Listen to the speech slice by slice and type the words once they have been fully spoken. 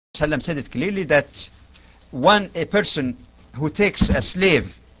ﷺ said it clearly that a person who takes a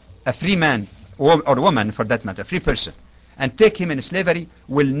slave, a free man or woman for that matter, a free person, and take him in slavery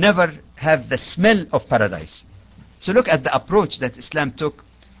will never have the smell of paradise. So look at the approach that Islam took.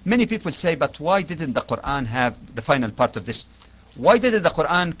 Many people say, but why didn't the Quran have the final part of this? Why didn't the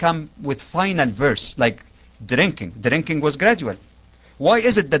Quran come with final verse like drinking? Drinking was gradual. Why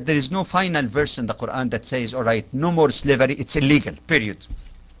is it that there is no final verse in the Quran that says, all right, no more slavery, it's illegal, period?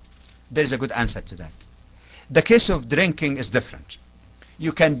 There is a good answer to that. The case of drinking is different.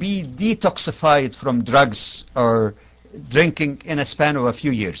 You can be detoxified from drugs or drinking in a span of a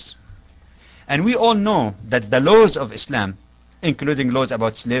few years. And we all know that the laws of Islam, including laws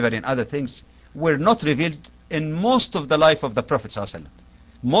about slavery and other things, were not revealed in most of the life of the Prophet ﷺ.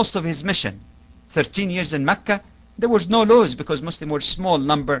 Most of his mission, 13 years in Mecca, there was no laws because Muslims were small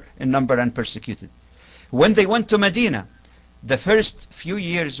in number and persecuted. When they went to Medina, the first few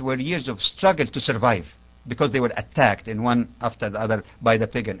years were years of struggle to survive because they were attacked in one after the other by the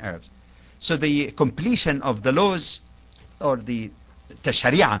pagan Arabs. So the completion of the laws or the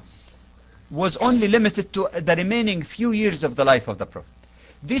Sharia was only limited to the remaining few years of the life of the Prophet.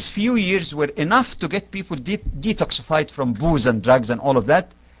 These few years were enough to get people detoxified from booze and drugs and all of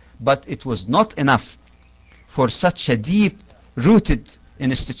that, but it was not enough for such a deep-rooted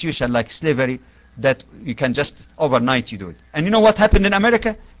institution like slavery that you can just overnight you do it. And you know what happened in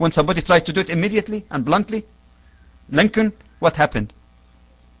America when somebody tried to do it immediately and bluntly? Lincoln, what happened?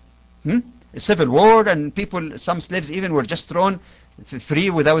 A civil war, and people, some slaves even were just thrown free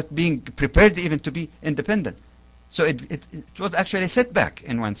without being prepared even to be independent. So it was actually a setback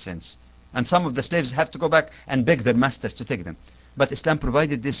in one sense. And some of the slaves have to go back and beg their masters to take them. But Islam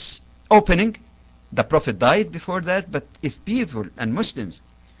provided this opening. The Prophet died before that, but if people and Muslims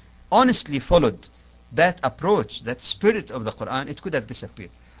honestly followed that approach, that spirit of the Quran, it could have disappeared.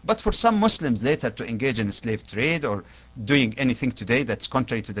 But for some Muslims later to engage in slave trade or doing anything today that's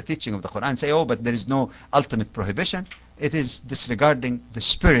contrary to the teaching of the Quran, say, oh, but there is no ultimate prohibition, it is disregarding the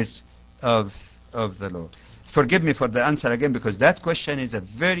spirit of the law. Forgive me for the answer again, because that question is a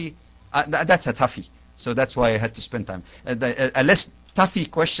very, that's a toughie. So that's why I had to spend time. Less toughy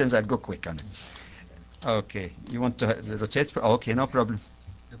questions, I'll go quick on it. Okay, you want to rotate? Okay, no problem.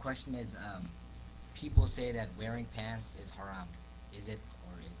 The question is, people say that wearing pants is haram. Is it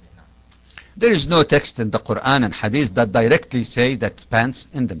or is it not? There is no text in the Quran and Hadith that directly say that pants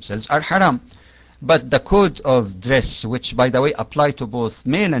in themselves are haram. But the code of dress, which by the way apply to both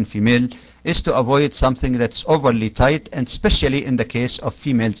male and female, is to avoid something that's overly tight, and especially in the case of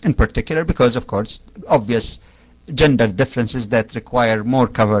females in particular, because of course obvious gender differences that require more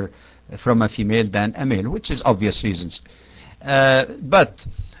cover from a female than a male, which is obvious reasons. But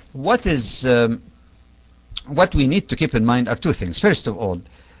what we need to keep in mind are two things. First of all,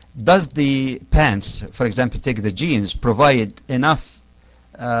 does the pants, for example, take the jeans, provide enough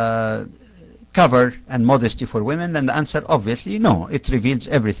cover and modesty for women? And the answer, obviously, no. It reveals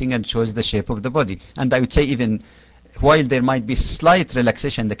everything and shows the shape of the body. And I would say even while there might be slight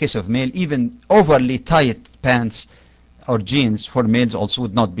relaxation in the case of male, even overly tight pants or jeans for males also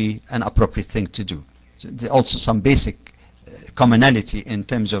would not be an appropriate thing to do. So there's also some basic commonality in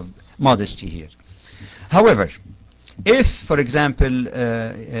terms of modesty here. However, if, for example,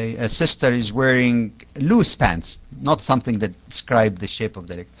 a sister is wearing loose pants, not something that describes the shape of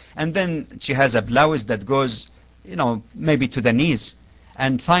the leg, and then she has a blouse that goes, maybe to the knees,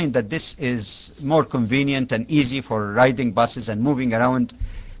 and find that this is more convenient and easy for riding buses and moving around,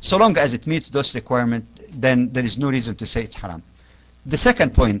 so long as it meets those requirements, then there is no reason to say it's haram. The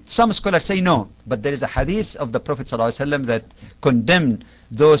second point, some scholars say no, but there is a hadith of the Prophet ﷺ that condemned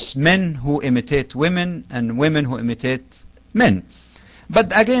those men who imitate women and women who imitate men.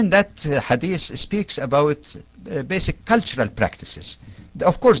 But again, that hadith speaks about basic cultural practices.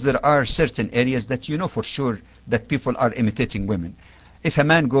 Of course, there are certain areas that you know for sure that people are imitating women. If a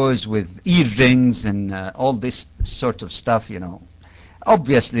man goes with earrings and all this sort of stuff,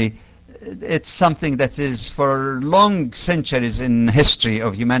 obviously it's something that is for long centuries in history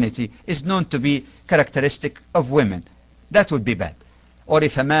of humanity is known to be characteristic of women. That would be bad. Or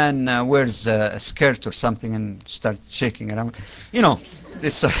if a man wears a skirt or something and starts shaking around,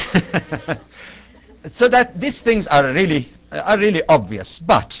 this. So that these things are really obvious.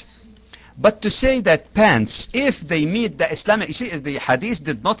 But to say that pants, if they meet the Islamic, you see, the hadith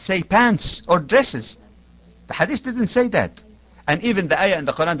did not say pants or dresses. The hadith didn't say that. And even the ayah in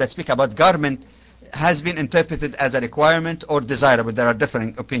the Quran that speak about garment has been interpreted as a requirement or desirable. There are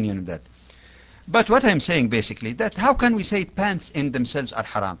different opinions on that. But what I'm saying basically, that how can we say pants in themselves are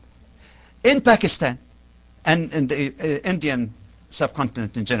haram? In Pakistan and in the Indian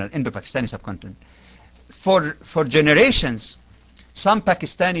subcontinent in general, Indo-Pakistani subcontinent. For generations, some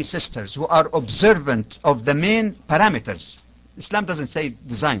Pakistani sisters who are observant of the main parameters, Islam doesn't say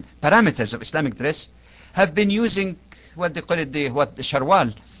design, parameters of Islamic dress, have been using what they call it, the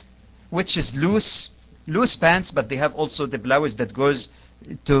sharwal, which is loose pants, but they have also the blouse that goes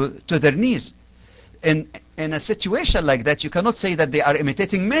to their knees. In a situation like that, you cannot say that they are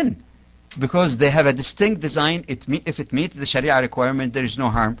imitating men, because they have a distinct design. If it meets the Sharia requirement, there is no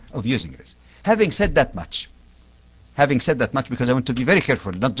harm of using this. Having said that much, because I want to be very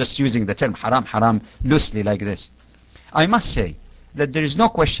careful, not just using the term haram loosely like this, I must say that there is no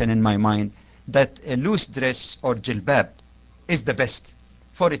question in my mind that a loose dress or jilbab is the best,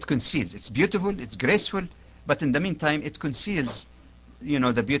 for it conceals. It's beautiful, it's graceful, but in the meantime it conceals,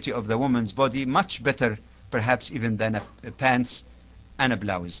 the beauty of the woman's body much better perhaps even than a pants and a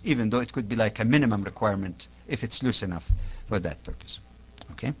blouse, even though it could be like a minimum requirement if it's loose enough for that purpose.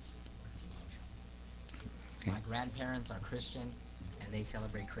 Okay? My grandparents are Christian and they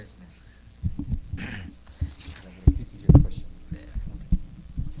celebrate Christmas.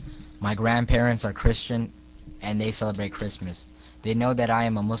 My grandparents are Christian and they celebrate Christmas. They know that I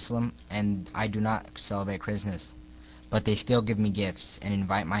am a Muslim and I do not celebrate Christmas, but they still give me gifts and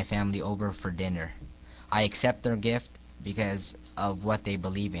invite my family over for dinner. I accept their gift because of what they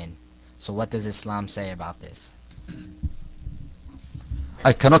believe in. So what does Islam say about this?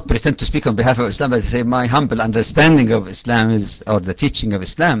 I cannot pretend to speak on behalf of Islam, but I say my humble understanding of Islam or the teaching of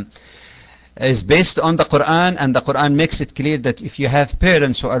Islam is based on the Quran, and the Quran makes it clear that if you have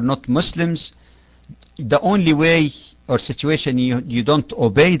parents who are not Muslims, the only way or situation you don't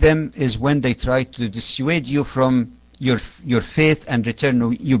obey them is when they try to dissuade you from your faith and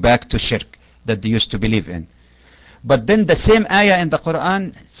return you back to shirk that they used to believe in. But then the same ayah in the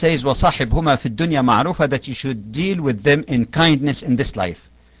Quran says وَصَاحِبْهُمَا فِي الدُّنْيَا مَعْرُوفًا, that you should deal with them in kindness in this life.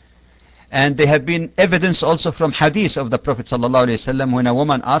 And there have been evidence also from hadith of the Prophet ﷺ when a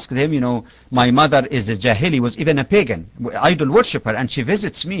woman asked him, my mother is a jahili, was even a pagan, idol worshipper, and she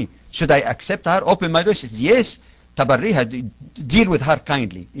visits me. Should I accept her? Open my door? She says, yes, tabarriha, deal with her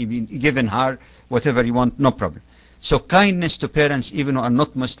kindly, even given her whatever you want, no problem. So kindness to parents, even who are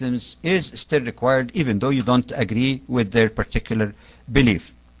not Muslims, is still required, even though you don't agree with their particular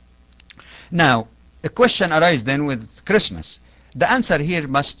belief. Now, the question arises then with Christmas. The answer here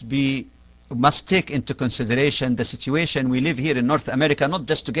must take into consideration the situation we live here in North America, not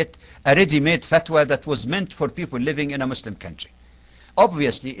just to get a ready-made fatwa that was meant for people living in a Muslim country.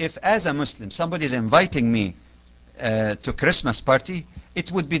 Obviously, if as a Muslim somebody is inviting me to Christmas party, it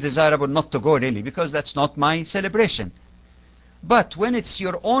would be desirable not to go really, because that's not my celebration. But when it's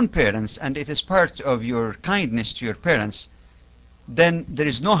your own parents and it is part of your kindness to your parents, then there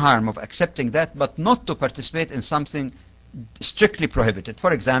is no harm of accepting that, but not to participate in something strictly prohibited.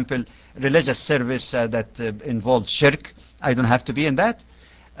 For example, religious service that involves shirk, I don't have to be in that.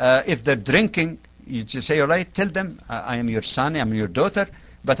 If they're drinking, you just say, all right, tell them, I am your son, I am your daughter,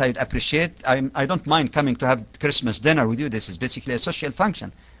 but I'd appreciate, I don't mind coming to have Christmas dinner with you. This is basically a social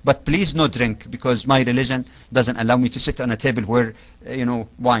function. But please no drink, because my religion doesn't allow me to sit on a table where,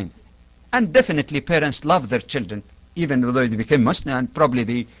 wine. And definitely parents love their children, even though they became Muslim, and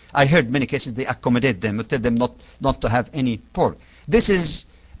probably I heard many cases they accommodate them, or tell them not to have any pork. This is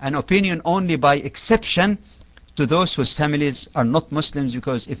an opinion only by exception to those whose families are not Muslims,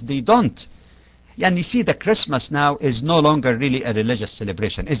 because if they don't, and you see the Christmas now is no longer really a religious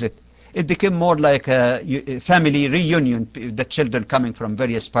celebration, is it? It became more like a family reunion, the children coming from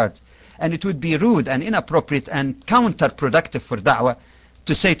various parts. And it would be rude and inappropriate and counterproductive for da'wah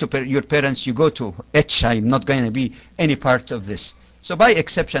to say to your parents, you go to H, I'm not going to be any part of this. So by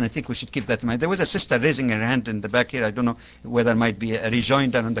exception, I think we should keep that in mind. There was a sister raising her hand in the back here. I don't know whether it might be a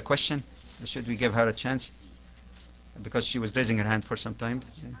rejoinder on the question. Should we give her a chance? Because she was raising her hand for some time.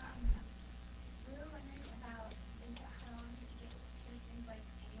 Yeah.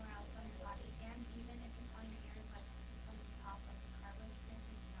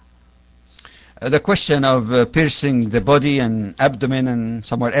 The question of piercing the body and abdomen and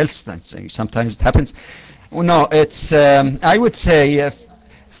somewhere else, sometimes it happens. No, it's, I would say,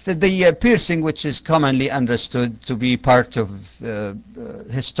 the piercing which is commonly understood to be part of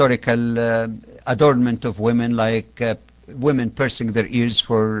historical adornment of women, like women piercing their ears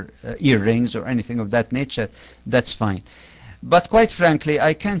for earrings or anything of that nature, that's fine. But quite frankly,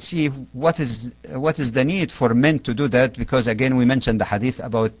 I can't see what is the need for men to do that, because again we mentioned the hadith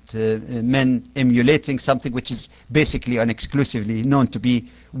about men emulating something which is basically and exclusively known to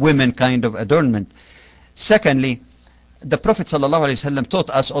be women kind of adornment. Secondly, the Prophet ﷺ taught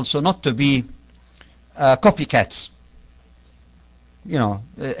us also not to be copycats.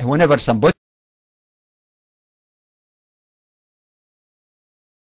 whenever somebody